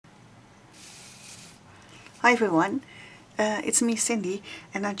Hi everyone, it's me Cindy,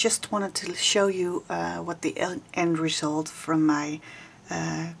 and I just wanted to show you what the end result from my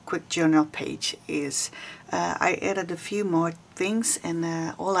quick journal page is. I added a few more things, and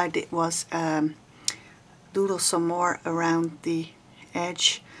all I did was doodle some more around the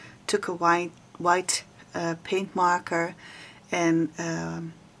edge, took a white paint marker, and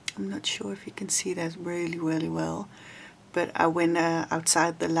I'm not sure if you can see that really well, but I went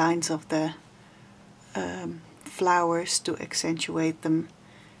outside the lines of the flowers to accentuate them.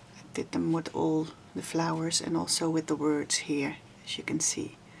 I did them with all the flowers and also with the words here, as you can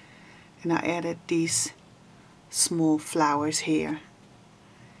see. And I added these small flowers here.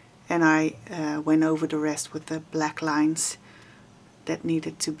 And I went over the rest with the black lines that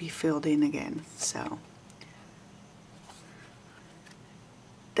needed to be filled in again. So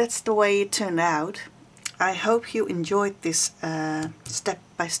that's the way it turned out. I hope you enjoyed this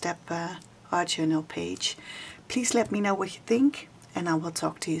step-by-step art journal page. Please let me know what you think, and I will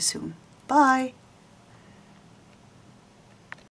talk to you soon. Bye!